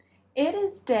It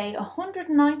is day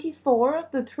 194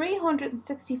 of the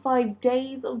 365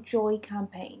 Days of Joy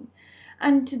campaign.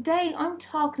 And today I'm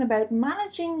talking about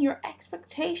managing your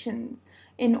expectations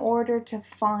in order to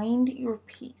find your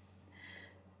peace.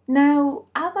 Now,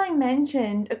 as I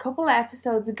mentioned a couple of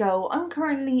episodes ago, I'm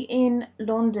currently in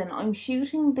London. I'm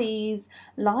shooting these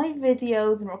live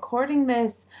videos and recording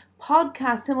this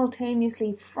podcast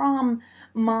simultaneously from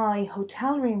my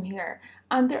hotel room here.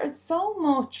 And there is so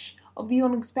much of the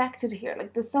unexpected here.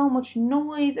 Like, there's so much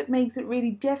noise, it makes it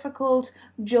really difficult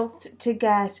just to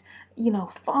get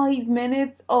 5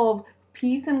 minutes of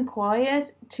peace and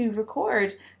quiet to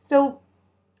record. So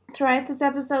throughout this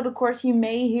episode, of course, you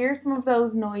may hear some of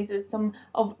those noises, some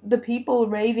of the people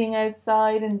raving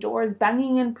outside and doors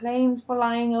banging and planes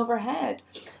flying overhead.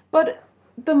 But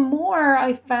the more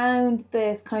I found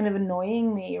this kind of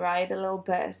annoying me, right, a little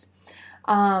bit,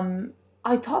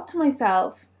 I thought to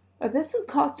myself, this is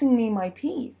costing me my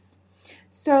peace.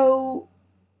 So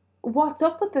what's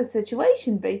up with this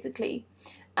situation, basically?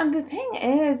 And the thing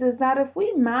is that if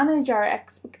we manage our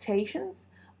expectations,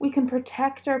 we can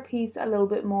protect our peace a little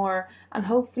bit more and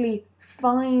hopefully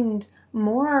find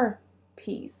more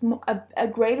peace, a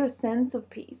greater sense of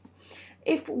peace.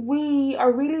 If we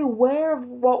are really aware of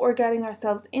what we're getting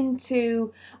ourselves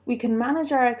into, we can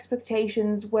manage our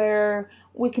expectations where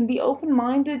we can be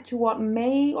open-minded to what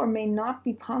may or may not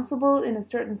be possible in a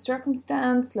certain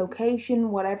circumstance,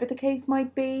 location, whatever the case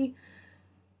might be.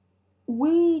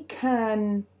 We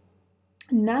can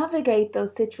navigate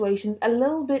those situations a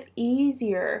little bit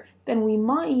easier than we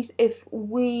might if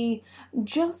we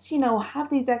just,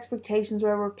 have these expectations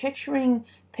where we're picturing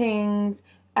things,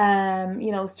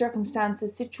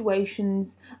 circumstances,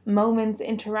 situations, moments,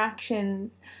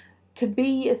 interactions to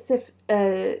be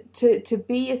to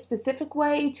be a specific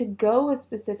way, to go a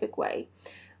specific way.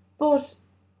 But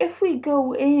if we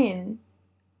go in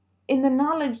the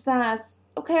knowledge that,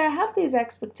 okay, I have these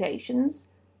expectations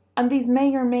and these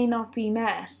may or may not be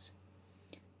met,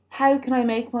 how can I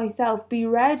make myself be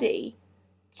ready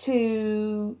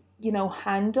to,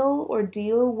 handle or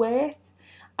deal with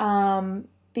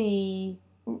the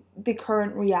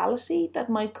current reality that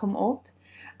might come up,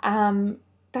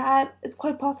 that is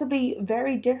quite possibly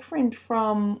very different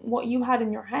from what you had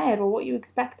in your head or what you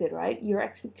expected, right? Your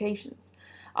expectations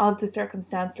of the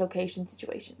circumstance, location,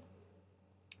 situation.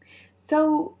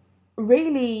 So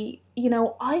really,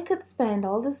 I could spend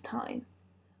all this time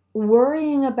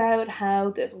worrying about how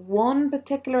this one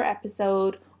particular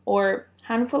episode or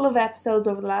handful of episodes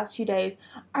over the last few days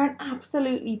aren't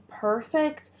absolutely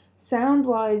perfect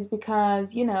sound-wise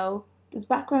because, there's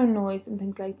background noise and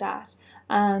things like that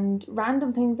and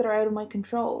random things that are out of my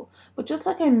control. But just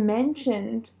like I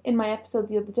mentioned in my episode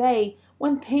the other day,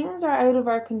 when things are out of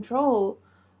our control,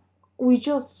 we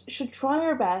just should try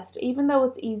our best, even though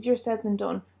it's easier said than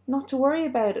done, not to worry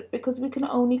about it because we can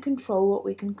only control what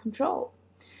we can control.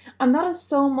 And that is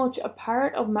so much a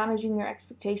part of managing your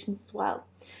expectations as well.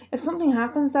 If something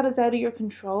happens that is out of your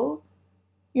control,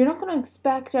 you're not going to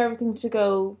expect everything to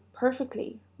go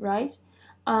perfectly, right?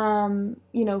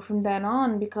 From then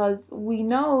on, because we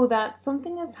know that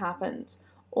something has happened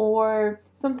or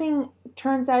something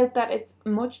turns out that it's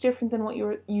much different than what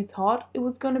you thought it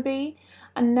was going to be.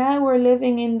 And now we're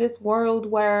living in this world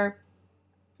where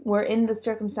we're in the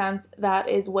circumstance that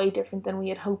is way different than we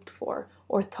had hoped for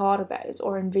or thought about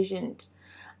or envisioned.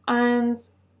 And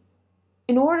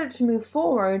in order to move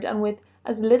forward and with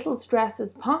as little stress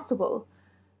as possible,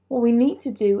 what we need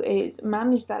to do is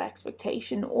manage that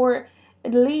expectation, or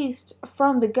at least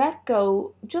from the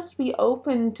get-go, just be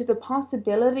open to the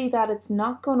possibility that it's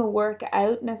not going to work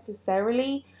out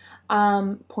necessarily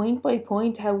point by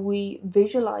point how we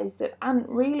visualized it, and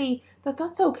really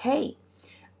that's okay.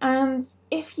 And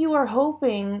if you are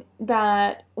hoping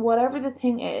that whatever the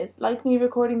thing is, like me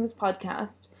recording this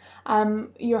podcast,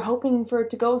 you're hoping for it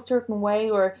to go a certain way,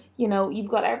 or, you've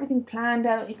got everything planned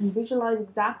out, you can visualize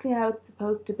exactly how it's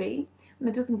supposed to be, and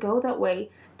it doesn't go that way,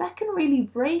 that can really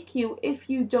break you if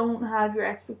you don't have your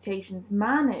expectations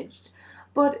managed.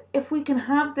 But if we can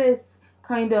have this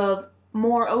kind of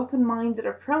more open-minded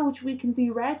approach, we can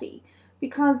be ready,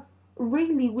 because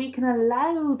really we can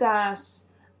allow that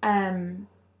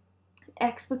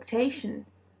expectation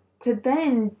to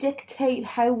then dictate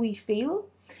how we feel,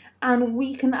 and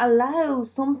we can allow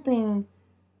something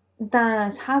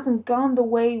that hasn't gone the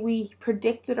way we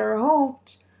predicted or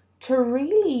hoped to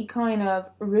really kind of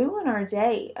ruin our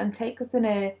day and take us in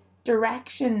a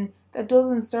direction that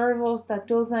doesn't serve us, that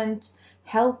doesn't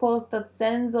help us, that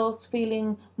sends us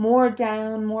feeling more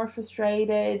down, more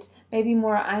frustrated, maybe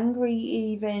more angry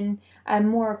even, and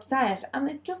more upset, and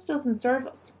it just doesn't serve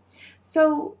us.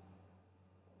 So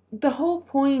the whole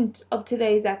point of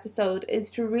today's episode is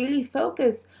to really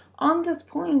focus on this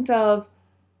point of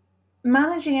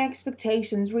managing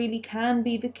expectations really can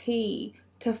be the key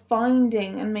to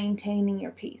finding and maintaining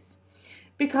your peace.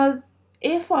 Because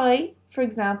if I, for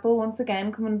example, once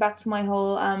again, coming back to my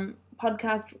whole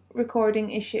podcast recording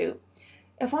issue,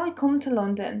 if I come to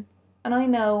London and I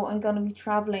know I'm going to be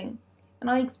travelling and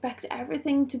I expect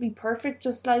everything to be perfect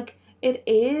just like it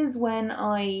is when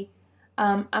I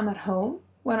am at home,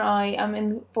 when I am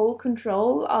in full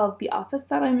control of the office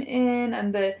that I'm in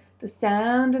and the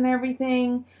sound and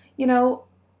everything, you know,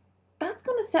 that's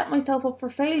going to set myself up for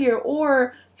failure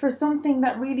or for something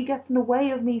that really gets in the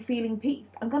way of me feeling peace.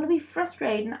 I'm going to be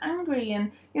frustrated and angry,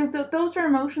 and those are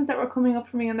emotions that were coming up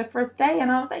for me on the first day,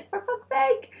 and I was like, for fuck's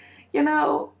sake,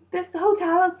 this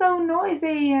hotel is so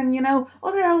noisy, and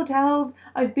other hotels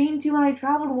I've been to when I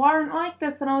traveled weren't like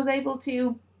this, and I was able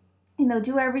to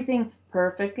do everything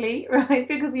perfectly, right?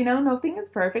 Because nothing is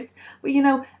perfect, but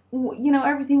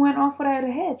everything went off without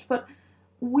a hitch. But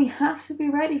we have to be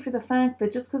ready for the fact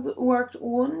that just because it worked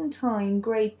one time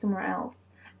great somewhere else,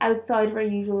 outside of our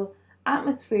usual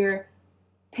atmosphere,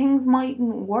 things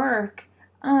mightn't work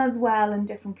as well in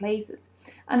different places.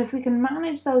 And if we can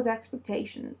manage those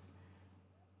expectations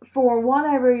for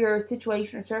whatever your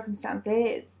situation or circumstance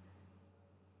is,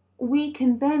 we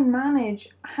can then manage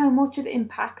how much it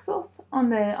impacts us on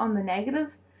the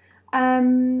negative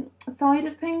side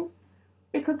of things,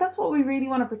 because that's what we really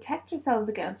want to protect ourselves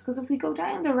against. Because if we go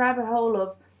down the rabbit hole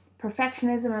of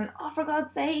perfectionism and, oh, for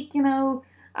God's sake,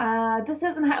 this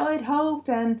isn't how I'd hoped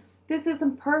and this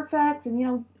isn't perfect,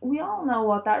 and we all know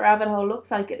what that rabbit hole looks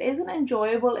like. It isn't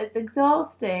enjoyable, it's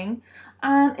exhausting,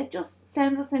 and it just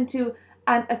sends us into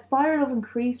a spiral of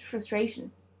increased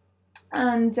frustration,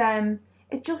 and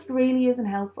it just really isn't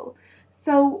helpful.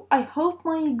 So I hope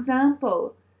my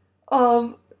example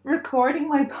of recording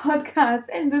my podcast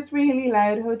in this really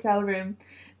loud hotel room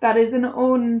that is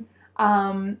an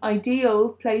ideal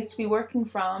place to be working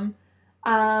from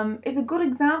is a good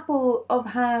example of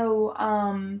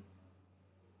how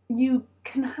you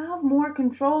can have more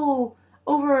control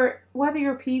over whether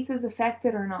your peace is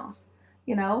affected or not.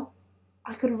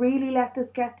 I could really let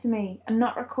this get to me and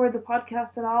not record the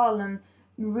podcast at all and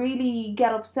really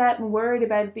get upset and worried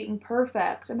about it being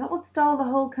perfect, and that would stall the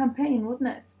whole campaign, wouldn't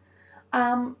it?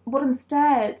 But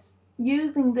instead,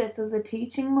 using this as a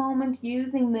teaching moment,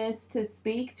 using this to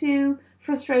speak to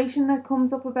frustration that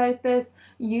comes up about this,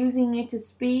 using it to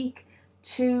speak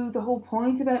to the whole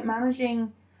point about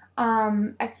managing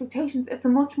expectations, it's a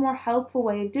much more helpful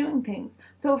way of doing things.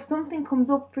 So if something comes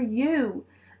up for you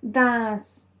that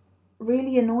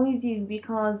really annoys you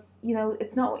because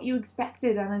it's not what you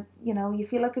expected, and it's you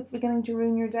feel like it's beginning to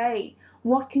ruin your day,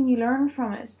 what can you learn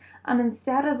from it? And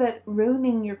instead of it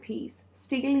ruining your peace,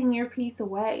 stealing your peace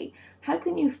away, how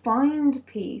can you find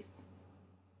peace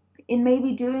in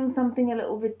maybe doing something a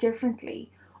little bit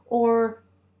differently, or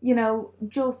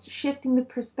just shifting the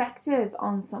perspective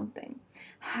on something?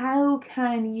 How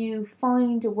can you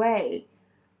find a way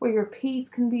where your peace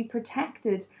can be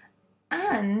protected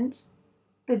and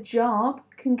the job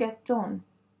can get done?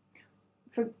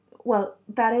 Well,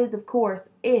 that is, of course,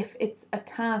 if it's a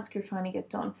task you're trying to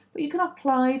get done. But you can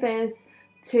apply this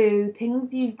to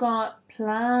things you've got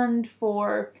planned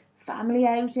for family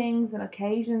outings and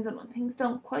occasions, and when things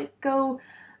don't quite go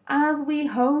as we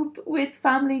hope with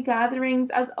family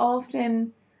gatherings, as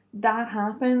often that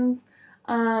happens.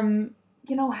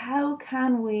 How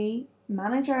can we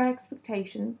manage our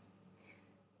expectations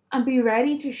and be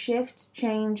ready to shift,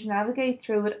 change, navigate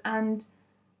through it, and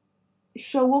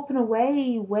show up in a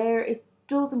way where it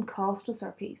doesn't cost us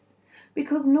our peace?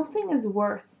 Because nothing is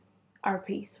worth our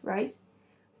peace, right?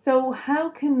 So how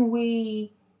can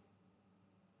we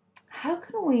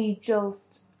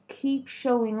just keep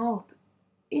showing up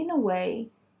in a way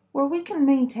where we can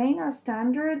maintain our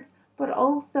standards but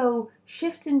also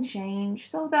shift and change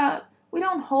so that we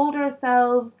don't hold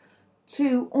ourselves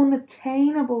to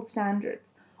unattainable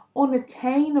standards,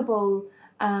 unattainable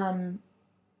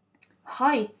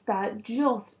heights that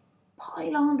just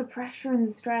pile on the pressure and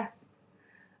the stress?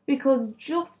 Because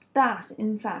just that,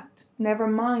 in fact, never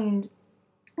mind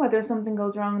whether something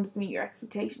goes wrong and doesn't meet your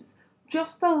expectations,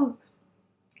 just those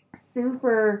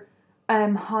super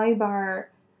high bar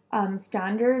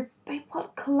standards, they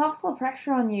put colossal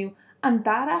pressure on you, and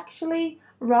that actually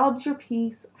robs your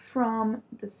peace from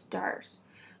the start.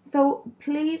 So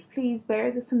please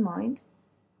bear this in mind.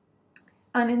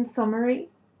 And in summary,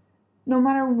 no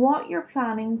matter what you're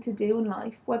planning to do in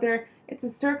life, whether it's a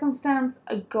circumstance,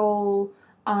 a goal,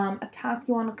 a task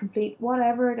you want to complete,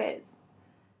 whatever it is,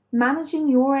 managing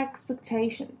your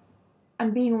expectations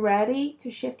and being ready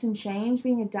to shift and change,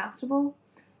 being adaptable,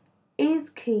 is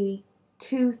key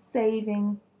to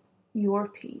saving your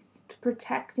peace, to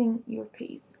protecting your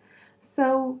peace.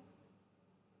 So,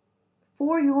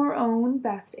 for your own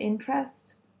best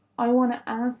interest, I want to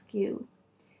ask you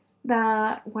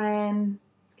that when,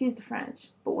 excuse the French,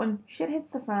 but when shit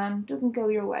hits the fan, doesn't go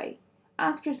your way,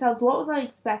 ask yourselves, what was I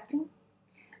expecting?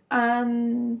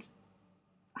 And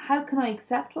how can I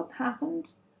accept what's happened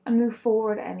and move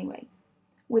forward anyway,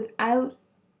 without,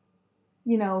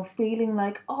 feeling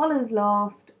like all is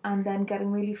lost and then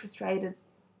getting really frustrated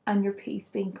and your peace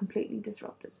being completely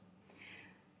disrupted.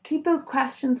 Keep those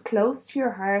questions close to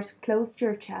your heart, close to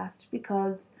your chest,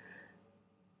 because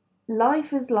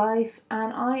life is life,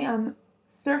 and I am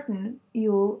certain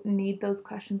you'll need those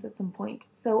questions at some point.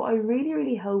 So I really,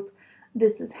 really hope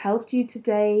this has helped you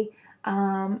today.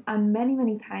 And many,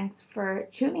 many thanks for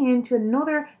tuning in to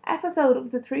another episode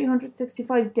of the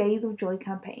 365 Days of Joy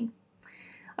campaign.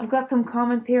 I've got some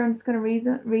comments here. I'm just going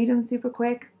to read them super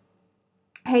quick.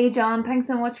 Hey John, thanks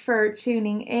so much for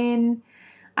tuning in.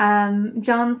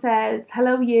 John says,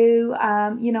 hello you.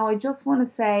 I just want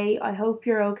to say I hope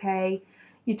you're okay.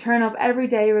 You turn up every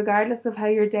day regardless of how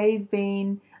your day's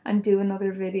been and do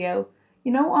another video.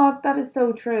 You know what? That is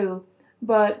so true.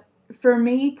 But for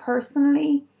me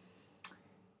personally,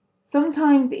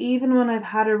 sometimes even when I've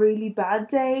had a really bad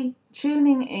day,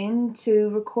 tuning in to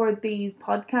record these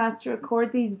podcasts, to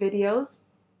record these videos,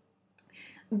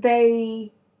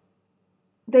 they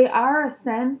are a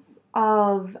sense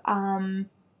of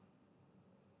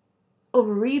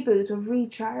reboot, of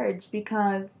recharge,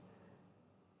 because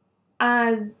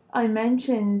as I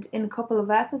mentioned in a couple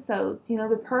of episodes,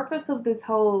 the purpose of this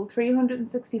whole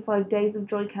 365 Days of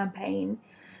Joy campaign,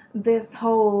 this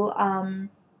whole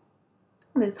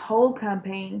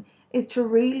campaign is to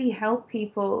really help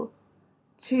people,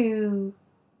 to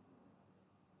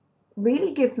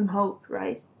really give them hope,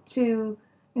 right? To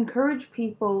encourage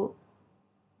people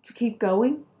to keep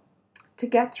going, to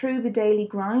get through the daily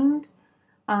grind.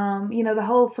 The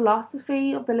whole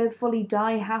philosophy of the Live Fully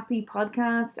Die Happy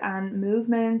podcast and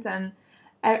movement and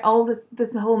all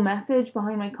this whole message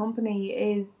behind my company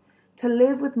is to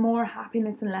live with more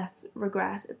happiness and less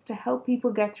regret. It's to help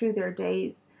people get through their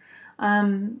days.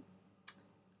 I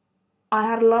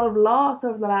had a lot of loss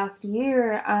over the last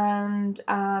year, and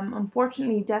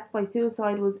unfortunately death by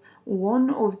suicide was one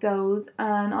of those,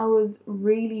 and I was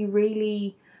really,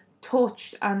 really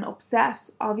touched and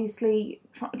upset. Obviously,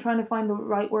 trying to find the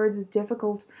right words is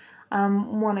difficult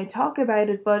when I talk about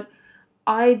it, but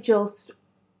I just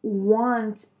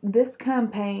want this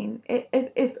campaign,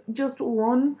 if just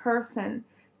one person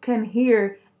can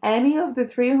hear any of the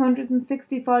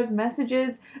 365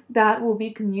 messages that will be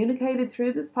communicated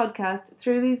through this podcast,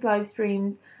 through these live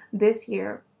streams this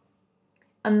year,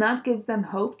 and that gives them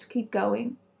hope to keep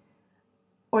going,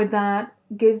 or that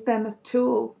gives them a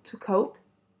tool to cope,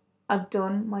 I've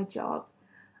done my job.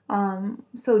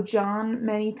 So John,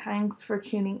 many thanks for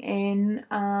tuning in.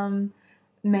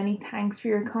 Many thanks for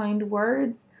your kind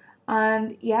words.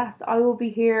 And yes, I will be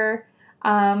here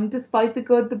despite the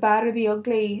good, the bad, or the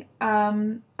ugly.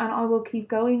 And I will keep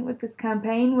going with this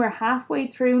campaign. We're halfway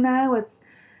through now. It's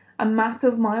a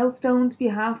massive milestone to be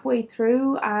halfway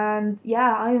through. And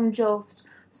yeah, I am just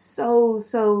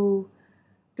so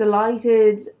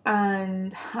delighted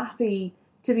and happy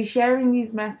to be sharing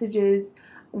these messages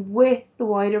with the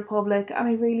wider public. And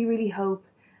I really, really hope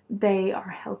they are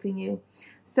helping you.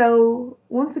 So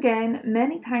once again,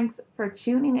 many thanks for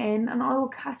tuning in, and I will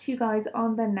catch you guys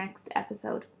on the next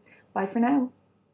episode. Bye for now.